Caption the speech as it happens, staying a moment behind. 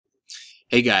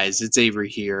Hey guys, it's Avery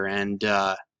here, and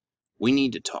we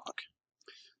need to talk.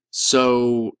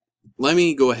 So, let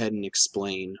me go ahead and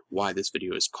explain why this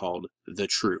video is called The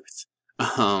Truth.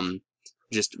 Um,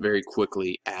 just very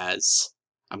quickly, as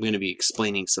I'm going to be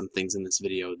explaining some things in this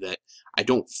video that I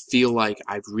don't feel like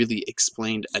I've really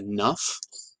explained enough,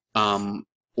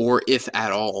 or if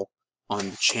at all, on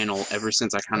the channel ever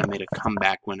since I kind of made a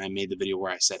comeback when I made the video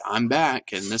where I said, I'm back,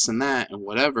 and this and that, and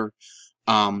whatever.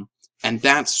 And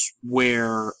that's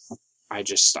where I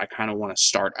kind of want to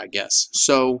start, I guess.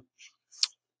 So,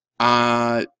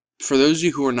 for those of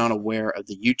you who are not aware of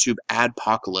the YouTube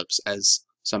adpocalypse, as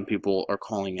some people are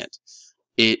calling it,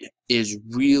 it is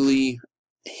really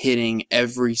hitting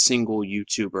every single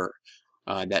YouTuber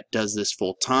that does this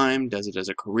full time, does it as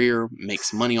a career,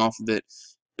 makes money off of it.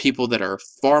 People that are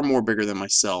far more bigger than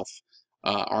myself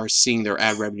are seeing their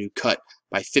ad revenue cut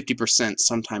by 50%,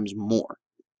 sometimes more.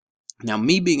 Now,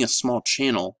 me being a small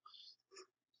channel,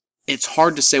 it's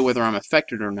hard to say whether I'm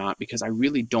affected or not because I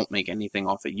really don't make anything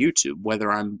off of YouTube,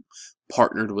 whether I'm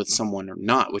partnered with someone or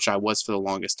not, which I was for the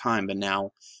longest time. But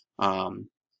now,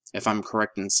 if I'm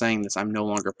correct in saying this, I'm no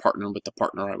longer partnered with the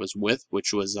partner I was with,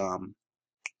 which was,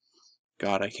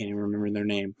 God, I can't even remember their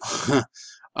name.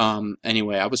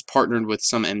 Anyway, I was partnered with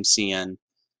some MCN.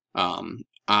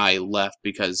 I left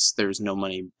because there was no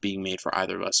money being made for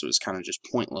either of us. It was kind of just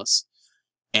pointless.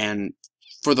 And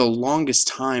for the longest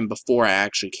time before I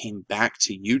actually came back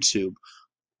to YouTube,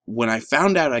 when I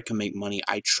found out I could make money,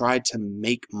 I tried to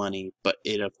make money, but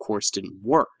it of course didn't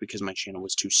work because my channel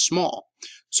was too small.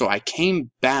 So I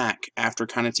came back after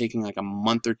kind of taking like a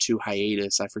month or two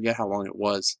hiatus. I forget how long it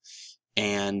was.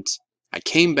 And I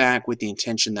came back with the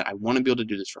intention that I want to be able to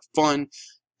do this for fun.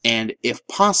 And if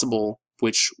possible,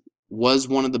 which was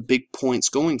one of the big points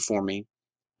going for me,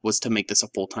 was to make this a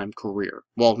full-time career.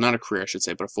 Well, not a career, I should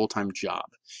say, but a full-time job.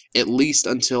 At least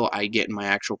until I get in my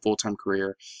actual full-time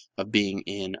career of being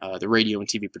in the radio and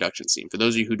TV production scene. For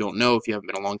those of you who don't know, if you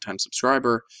haven't been a long-time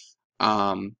subscriber,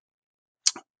 I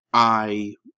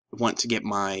went to get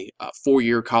my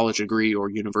 4-year college degree, or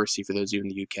university for those of you in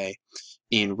the UK,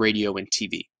 in radio and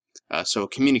TV. So a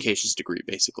communications degree,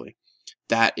 basically.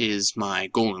 That is my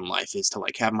goal in life, is to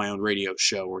like have my own radio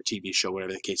show or TV show,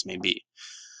 whatever the case may be.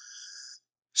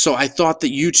 So I thought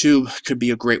that YouTube could be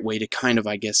a great way to kind of,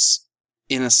 I guess,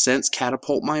 in a sense,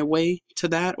 catapult my way to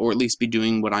that, or at least be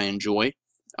doing what I enjoy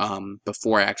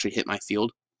before I actually hit my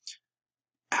field.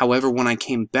 However, when I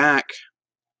came back,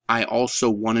 I also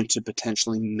wanted to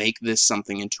potentially make this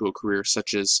something into a career,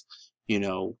 such as, you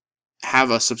know,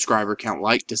 have a subscriber count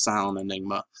like Dasylum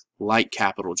Enigma, like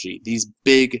Capital G, these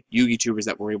big YouTubers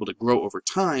that were able to grow over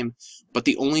time. But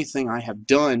the only thing I have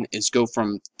done is go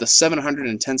from the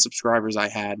 710 subscribers I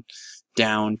had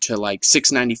down to like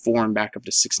 694 and back up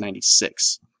to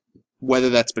 696.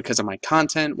 Whether that's because of my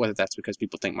content, whether that's because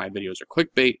people think my videos are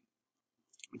clickbait,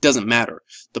 it doesn't matter.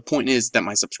 The point is that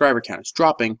my subscriber count is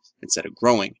dropping instead of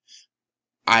growing.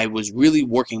 I was really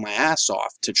working my ass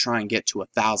off to try and get to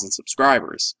 1,000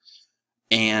 subscribers.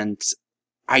 And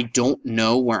I don't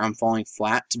know where I'm falling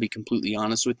flat, to be completely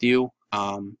honest with you.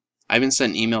 I even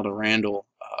sent an email to Randall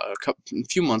a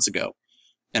few months ago,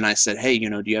 and I said, hey,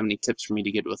 do you have any tips for me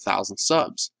to get to 1,000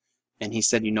 subs? And he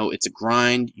said, it's a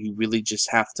grind. You really just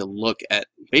have to look at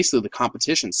basically the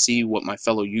competition, see what my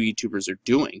fellow YouTubers are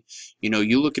doing.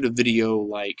 You look at a video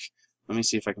like, let me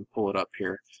see if I can pull it up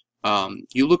here.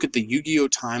 You look at the Yu-Gi-Oh!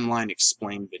 Timeline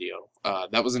Explained video.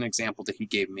 That was an example that he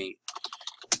gave me.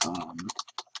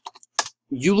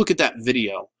 You look at that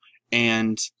video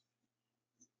and,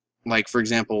 like, for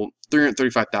example,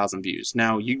 335,000 views.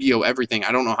 Now, Yu-Gi-Oh! Everything,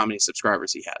 I don't know how many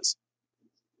subscribers he has.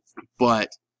 But,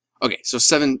 okay, so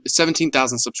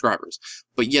 17,000 subscribers.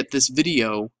 But yet this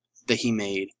video that he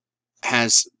made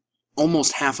has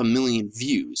almost 500,000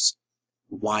 views.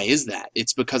 Why is that?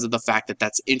 It's because of the fact that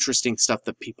that's interesting stuff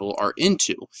that people are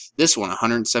into. This one,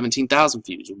 117,000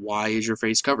 views. Why is your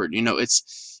face covered?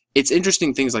 It's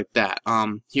interesting things like that.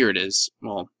 Here it is.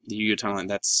 Well, the Yu-Gi-Oh! Timeline,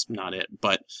 that's not it,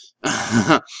 but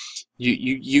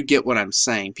you get what I'm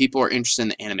saying. People are interested in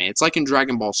the anime. It's like in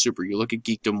Dragon Ball Super. You look at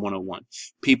Geekdom 101.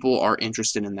 People are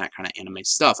interested in that kind of anime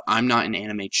stuff. I'm not an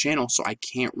anime channel, so I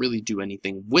can't really do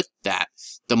anything with that.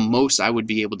 The most I would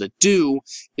be able to do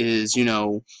is,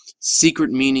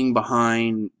 secret meaning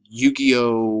behind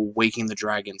Yu-Gi-Oh! Waking the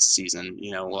Dragons season,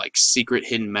 like secret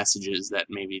hidden messages that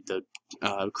maybe the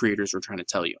creators were trying to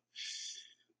tell you.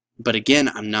 But again,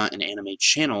 I'm not an anime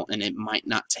channel, and it might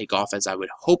not take off as I would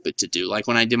hope it to do. Like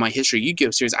when I did my History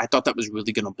Yu-Gi-Oh! Series, I thought that was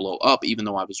really going to blow up, even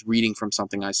though I was reading from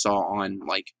something I saw on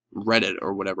like Reddit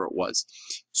or whatever it was.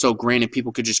 So granted,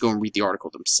 people could just go and read the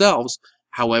article themselves.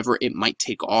 However, it might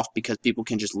take off because people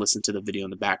can just listen to the video in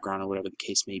the background or whatever the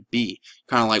case may be.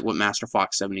 Kind of like what Master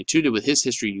Fox 72 did with his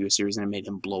History U series, and it made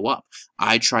him blow up.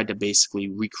 I tried to basically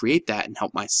recreate that and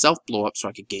help myself blow up so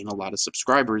I could gain a lot of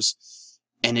subscribers,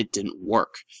 and it didn't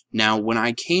work. Now, when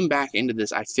I came back into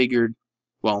this, I figured,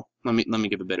 well, let me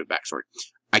give a bit of backstory.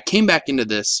 I came back into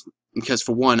this because,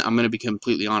 for one, I'm going to be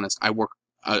completely honest, I work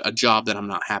a job that I'm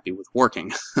not happy with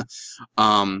working.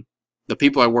 The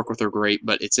people I work with are great,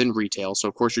 but it's in retail, so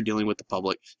of course you're dealing with the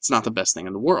public. It's not the best thing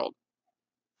in the world.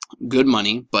 Good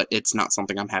money, but it's not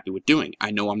something I'm happy with doing.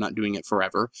 I know I'm not doing it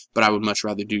forever, but I would much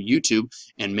rather do YouTube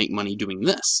and make money doing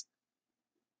this.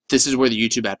 This is where the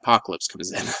YouTube adpocalypse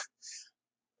comes in.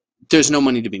 There's no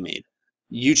money to be made.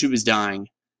 YouTube is dying.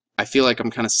 I feel like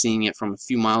I'm kind of seeing it from a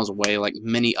few miles away, like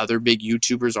many other big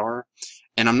YouTubers are.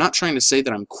 And I'm not trying to say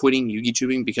that I'm quitting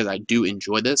YouTubing because I do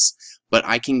enjoy this, but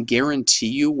I can guarantee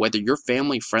you, whether you're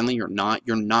family friendly or not,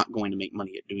 you're not going to make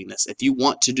money at doing this. If you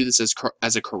want to do this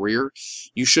as a career,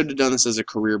 you should have done this as a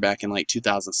career back in like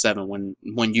 2007 when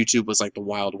YouTube was like the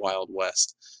wild, wild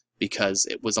west, because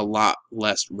it was a lot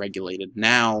less regulated.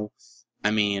 Now,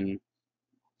 I mean,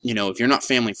 you know, if you're not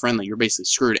family friendly, you're basically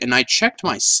screwed. And I checked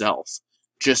myself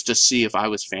just to see if I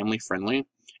was family friendly.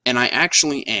 And I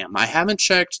actually am. I haven't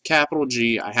checked Capital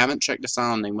G. I haven't checked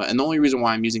Asylum Enigma. And the only reason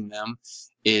why I'm using them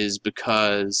is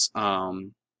because of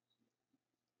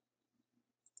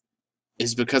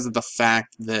the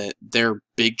fact that they're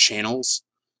big channels.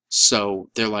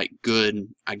 So they're like good,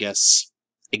 I guess,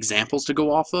 examples to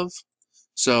go off of.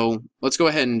 So let's go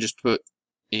ahead and just put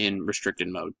in restricted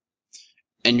mode.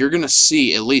 And you're going to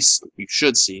see, at least you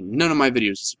should see, none of my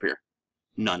videos disappear.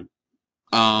 None.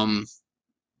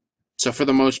 So for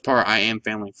the most part, I am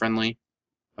family friendly.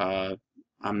 I'm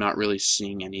not really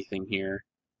seeing anything here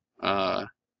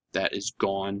that is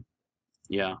gone.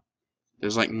 Yeah,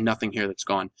 there's like nothing here that's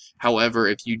gone. However,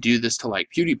 if you do this to like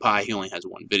PewDiePie, he only has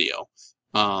one video.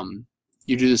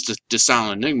 You do this to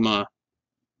Silent Enigma.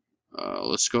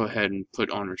 Let's go ahead and put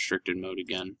on restricted mode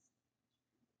again.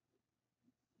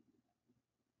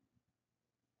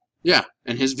 Yeah,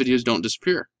 and his videos don't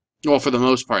disappear. Well, for the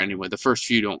most part anyway. The first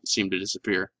few don't seem to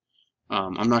disappear.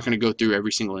 I'm not going to go through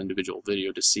every single individual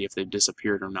video to see if they've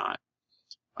disappeared or not.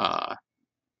 I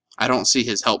don't see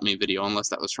his Help Me video unless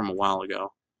that was from a while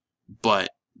ago. But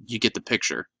you get the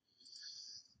picture.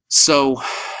 So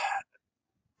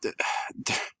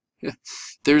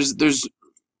there's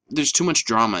too much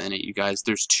drama in it, you guys.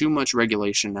 There's too much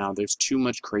regulation now. There's too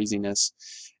much craziness.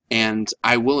 And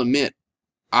I will admit,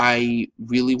 I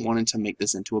really wanted to make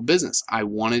this into a business. I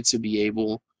wanted to be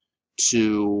able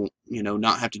to, you know,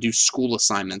 not have to do school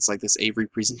assignments like this Avery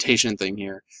presentation thing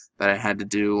here that I had to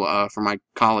do for my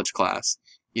college class.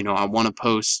 You know, I want to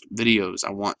post videos.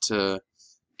 I want to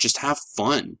just have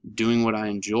fun doing what I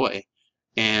enjoy.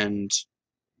 And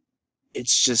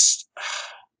it's just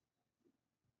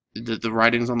the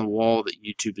writing's on the wall that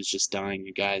YouTube is just dying,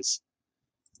 you guys.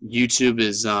 YouTube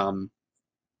is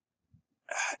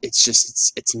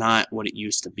it's not what it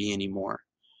used to be anymore.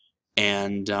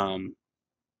 And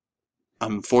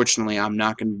unfortunately,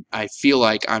 I feel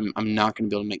like I'm not gonna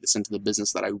be able to make this into the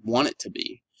business that I want it to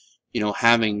be. You know,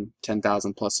 having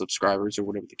 10,000 plus subscribers or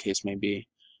whatever the case may be.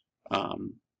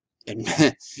 And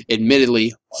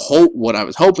admittedly, what I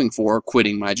was hoping for,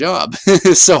 quitting my job,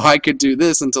 so I could do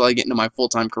this until I get into my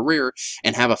full-time career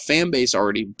and have a fan base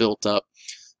already built up,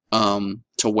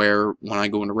 to where when I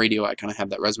go into radio, I kind of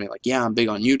have that resume, like, yeah, I'm big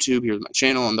on YouTube, here's my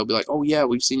channel, and they'll be like, oh yeah,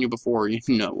 we've seen you before, you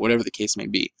know, whatever the case may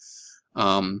be.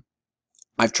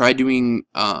 I've tried doing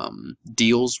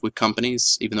deals with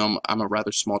companies, even though I'm a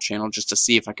rather small channel, just to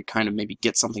see if I could kind of maybe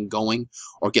get something going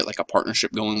or get like a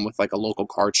partnership going with like a local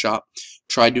card shop.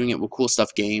 Tried doing it with Cool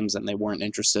Stuff Games, and they weren't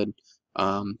interested.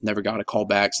 Never got a call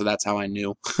back, so that's how I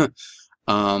knew.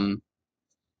 And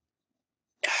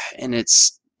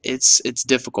it's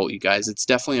difficult, you guys. It's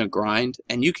definitely a grind,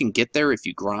 and you can get there if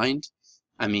you grind.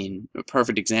 I mean, a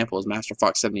perfect example is Master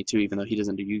Fox 72, even though he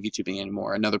doesn't do YouTubing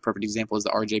anymore. Another perfect example is the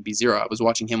RJB0. I was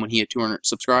watching him when he had 200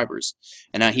 subscribers,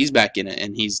 and now he's back in it,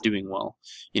 and he's doing well.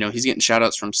 You know, he's getting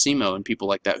shout-outs from Simo and people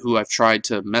like that, who I've tried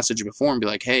to message before and be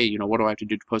like, hey, you know, what do I have to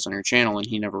do to post on your channel? And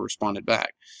he never responded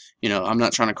back. You know, I'm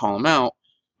not trying to call him out,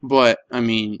 but, I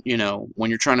mean, you know, when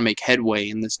you're trying to make headway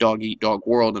in this dog-eat-dog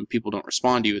world and people don't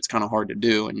respond to you, it's kind of hard to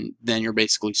do, and then you're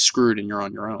basically screwed and you're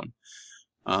on your own.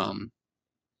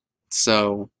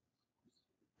 So,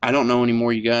 I don't know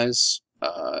anymore, you guys.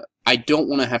 I don't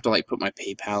want to have to like put my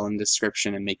PayPal in the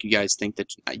description and make you guys think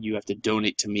that you have to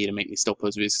donate to me to make me still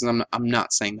post videos, because I'm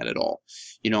not saying that at all.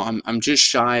 You know, I'm just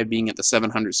shy of being at the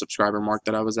 700 subscriber mark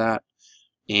that I was at,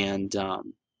 and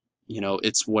you know,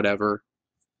 it's whatever.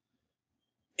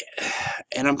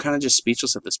 and I'm kind of just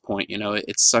speechless at this point. You know,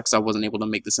 it sucks I wasn't able to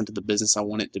make this into the business I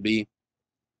want it to be.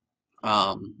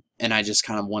 And I just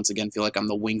kind of once again feel like I'm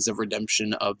the Wings of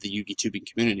Redemption of the Yugi tubing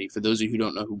community. For those of you who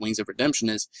don't know who Wings of Redemption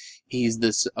is, he's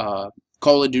this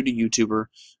Call of Duty YouTuber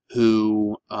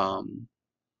who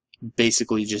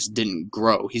basically just didn't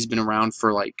grow. He's been around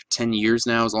for like 10 years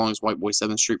now, as long as White Boy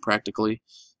 7th Street practically,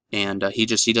 and he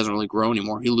doesn't really grow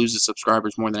anymore. He loses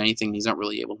subscribers more than anything. He's not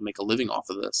really able to make a living off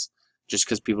of this, just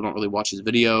because people don't really watch his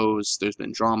videos. There's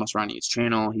been drama surrounding his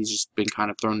channel. He's just been kind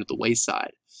of thrown to the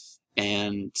wayside.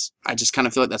 And I just kind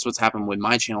of feel like that's what's happened with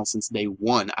my channel since day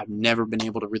one. I've never been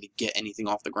able to really get anything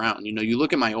off the ground. You know, you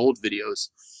look at my old videos,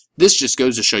 this just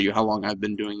goes to show you how long I've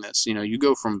been doing this. You know, you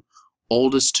go from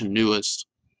oldest to newest.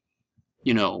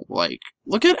 You know, like,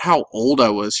 look at how old I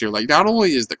was here. Like, not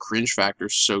only is the cringe factor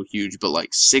so huge, but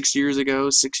like 6 years ago,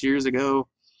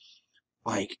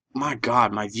 like, my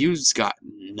God, my views got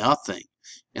nothing.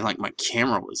 And like, my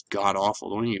camera was god-awful.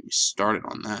 Don't even get me started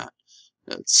on that.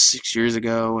 6 years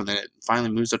ago, and then it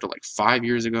finally moves up to like 5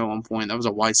 years ago at one point. That was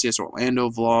a YCS Orlando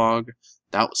vlog.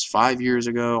 That was 5 years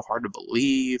ago. Hard to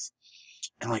believe.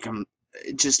 And like,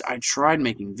 I tried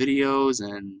making videos,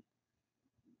 and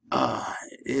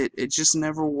it just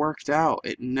never worked out.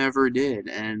 It never did.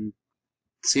 And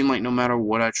it seemed like no matter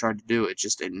what I tried to do, it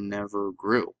never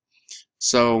grew.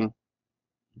 So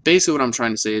basically what I'm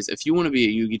trying to say is, if you want to be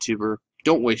a YouTuber,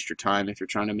 don't waste your time if you're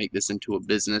trying to make this into a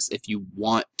business. If you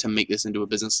want to make this into a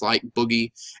business like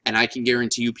Boogie, and I can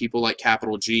guarantee you people like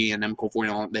Capital G and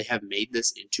MCole40, they have made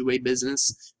this into a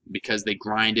business because they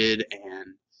grinded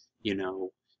and, you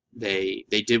know, they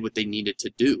did what they needed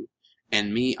to do.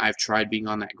 And me, I've tried being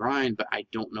on that grind, but I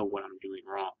don't know what I'm doing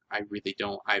wrong. I really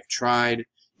don't. I've tried,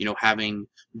 you know, having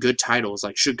good titles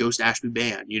like Should Ghost Ash Be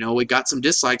Banned? You know, it got some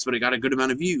dislikes, but it got a good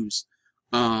amount of views.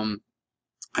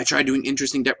 I tried doing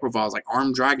interesting deck profiles like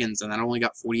Armed Dragons, and that only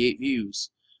got 48 views.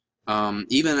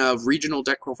 Even a regional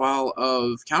deck profile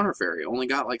of Counter Fairy only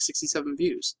got like 67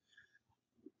 views.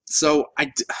 So,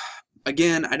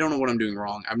 again, I don't know what I'm doing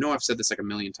wrong. I know I've said this like a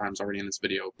million times already in this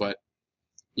video, but,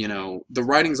 you know, the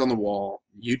writing's on the wall.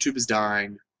 YouTube is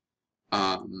dying.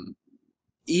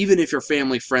 Even if you're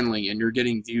family friendly and you're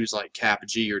getting views like Cap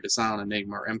G or Desilent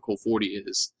Enigma or MCole40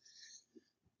 is,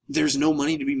 there's no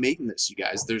money to be making this, you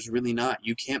guys. There's really not.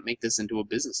 You can't make this into a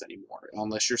business anymore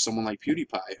unless you're someone like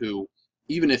PewDiePie, who,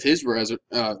 even if his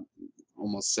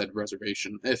almost said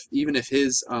reservation, even if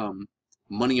his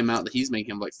money amount that he's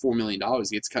making, like $4 million,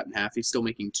 gets cut in half, he's still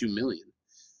making $2 million.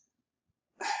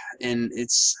 And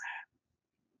it's,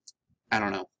 I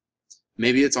don't know.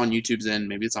 Maybe it's on YouTube's end.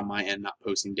 Maybe it's on my end, not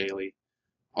posting daily.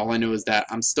 All I know is that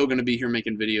I'm still going to be here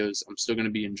making videos. I'm still going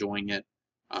to be enjoying it.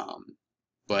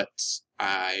 But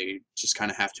I just kind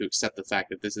of have to accept the fact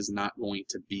that this is not going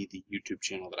to be the YouTube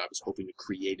channel that I was hoping to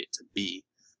create it to be.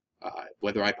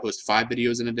 Whether I post 5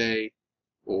 videos in a day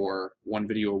or 1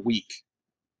 video a week,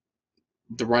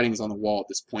 the writing's on the wall at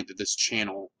this point that this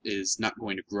channel is not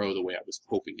going to grow the way I was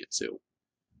hoping it to.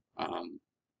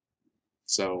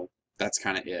 So that's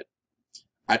kind of it.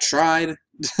 I tried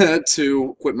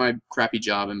to quit my crappy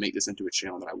job and make this into a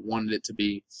channel that I wanted it to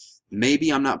be.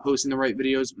 Maybe I'm not posting the right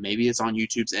videos. Maybe it's on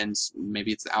YouTube's end.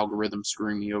 Maybe it's the algorithm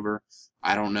screwing me over.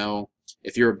 I don't know.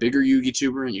 If you're a bigger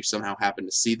YouTuber and you somehow happen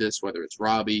to see this, whether it's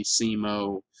Robbie,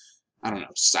 Simo, I don't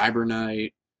know, Cyber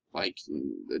Knight, like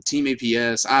Team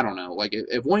APS, I don't know. Like,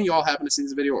 if one of y'all happen to see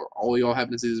this video, or all of y'all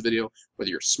happen to see this video,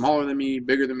 whether you're smaller than me,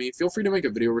 bigger than me, feel free to make a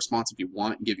video response if you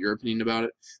want and give your opinion about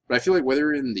it. But I feel like whether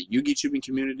you're in the YugiTubing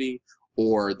community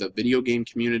or the video game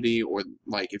community, or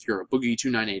like if you're a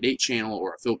Boogie2988 channel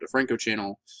or a Philip DeFranco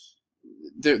channel,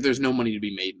 there's no money to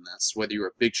be made in this. Whether you're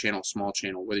a big channel, small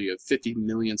channel, whether you have 50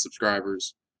 million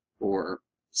subscribers or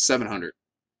 700,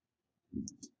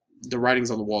 the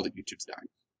writing's on the wall that YouTube's dying.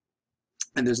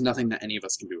 And there's nothing that any of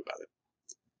us can do about it.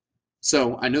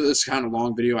 So, I know this is kind of a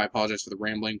long video. I apologize for the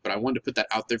rambling, but I wanted to put that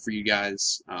out there for you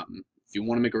guys. If you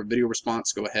want to make a video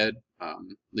response, go ahead.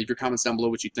 Leave your comments down below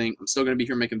what you think. I'm still going to be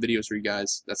here making videos for you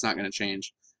guys. That's not going to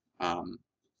change. But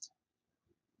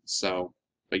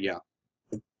yeah.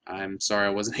 I'm sorry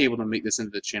I wasn't able to make this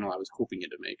into the channel I was hoping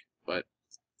it to make. But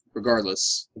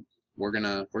regardless, we're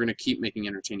gonna keep making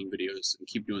entertaining videos and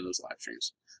keep doing those live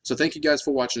streams. So thank you guys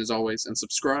for watching as always, and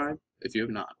subscribe if you have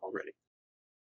not already.